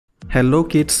Hello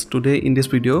kids, today in this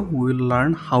video we will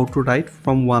learn how to write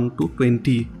from 1 to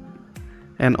 20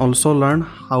 and also learn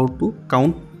how to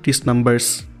count these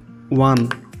numbers. 1,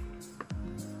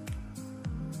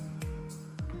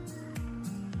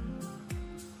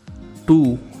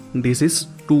 2, this is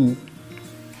 2,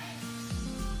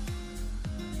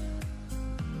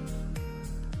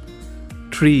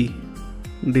 3,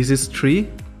 this is 3,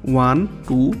 1,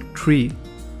 2, 3,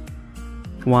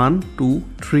 1, 2,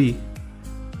 3.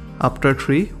 After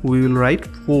 3 we will write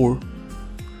 4.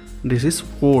 This is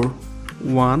 4.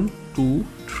 1, 2,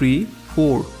 3,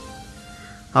 4.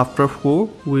 After 4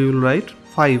 we will write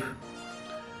 5.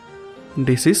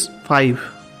 This is 5.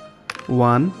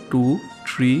 1, 2,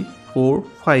 3, 4,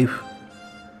 5.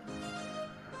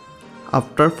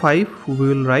 After 5 we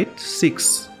will write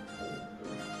 6.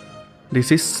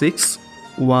 This is 6.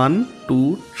 1,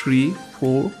 2, 3,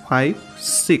 4, 5,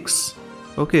 6.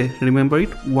 Okay, remember it.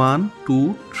 1,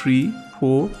 2, 3,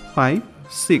 4, 5,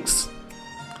 6.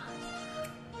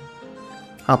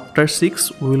 After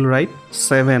 6 we will write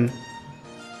 7.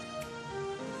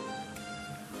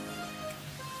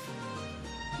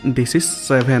 This is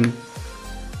 7.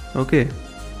 Okay,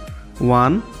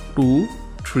 1, 2,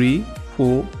 3,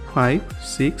 4, 5,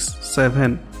 6,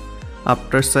 7.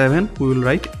 After 7 we will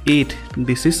write 8.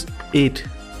 This is 8.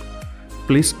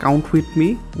 Please count with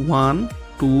me. 1,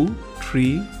 2,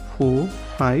 3, 4,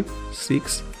 5,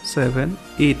 6, 7,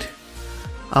 8.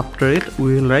 After it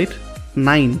we will write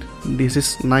 9. This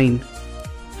is 9.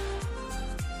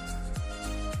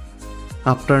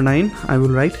 After 9 I will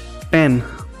write 10.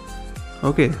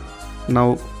 Okay,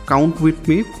 now count with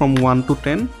me from 1 to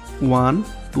 10. 1,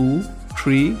 2,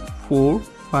 3, 4,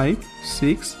 5,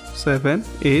 6, 7,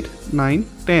 8, 9,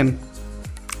 10.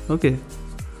 Okay.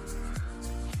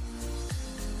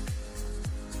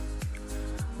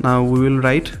 Now we will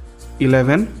write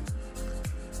 11.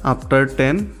 After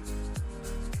 10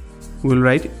 we will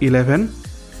write 11.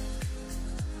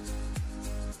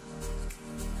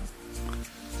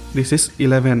 This is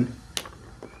 11.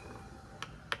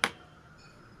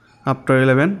 After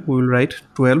 11 we will write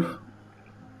 12.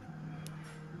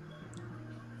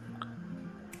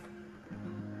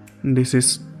 This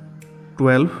is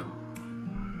 12.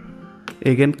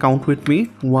 Again count with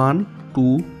me. 1,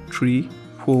 2, 3,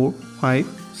 4,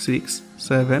 5, 6,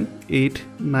 7, 8,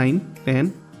 9,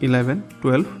 10, 11,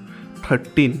 12,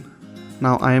 13.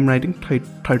 Now I am writing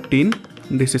 13.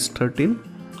 This is 13.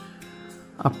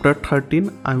 After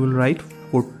 13 I will write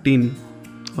 14.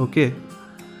 Okay.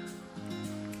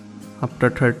 After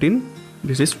 13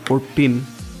 this is 14.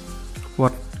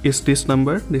 What is this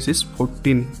number? This is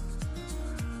 14.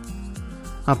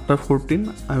 After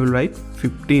 14 I will write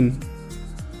 15.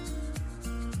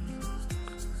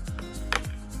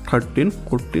 13,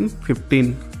 14,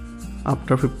 15.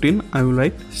 After 15 I will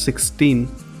write 16.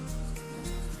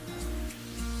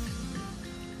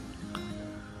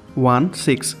 1,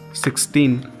 6,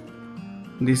 16.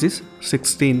 This is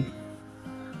 16.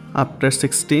 After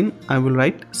 16 I will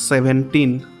write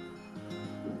 17.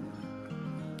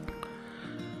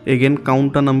 Again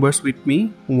count the numbers with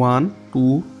me. 1,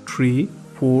 2, 3,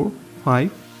 4,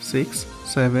 5, 6,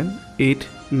 7, 8,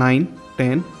 9,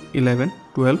 10, 11,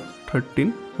 12,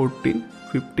 13, 14,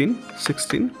 15,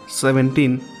 16,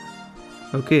 17.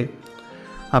 Okay.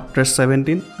 After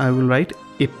 17 I will write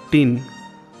 18.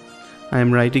 I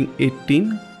am writing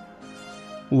 18.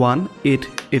 1, 8,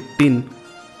 18.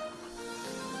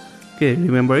 Okay,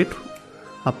 remember it.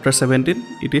 After 17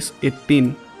 it is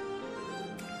 18.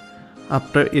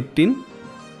 After 18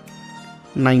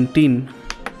 19.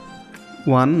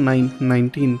 1, 9,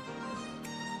 19.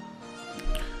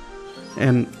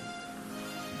 And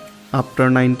after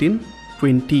 19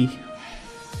 20.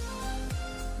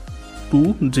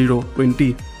 2, 0,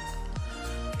 20.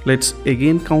 Let's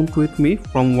again count with me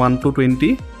from 1 to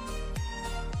 20.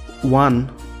 1,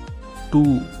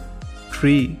 2,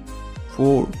 3,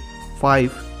 4,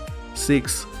 5,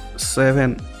 6,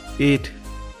 7, 8,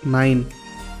 9,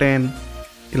 10,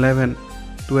 11,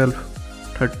 12,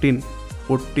 13,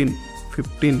 14,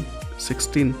 15,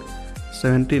 16,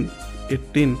 17,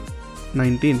 18,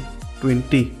 19,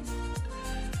 20.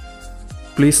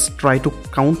 Please try to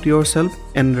count yourself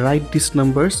and write these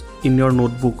numbers in your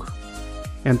notebook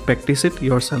and practice it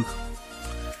yourself.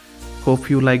 Hope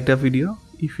you like the video.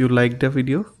 If you like the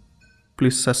video,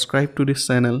 please subscribe to this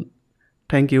channel.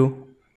 Thank you.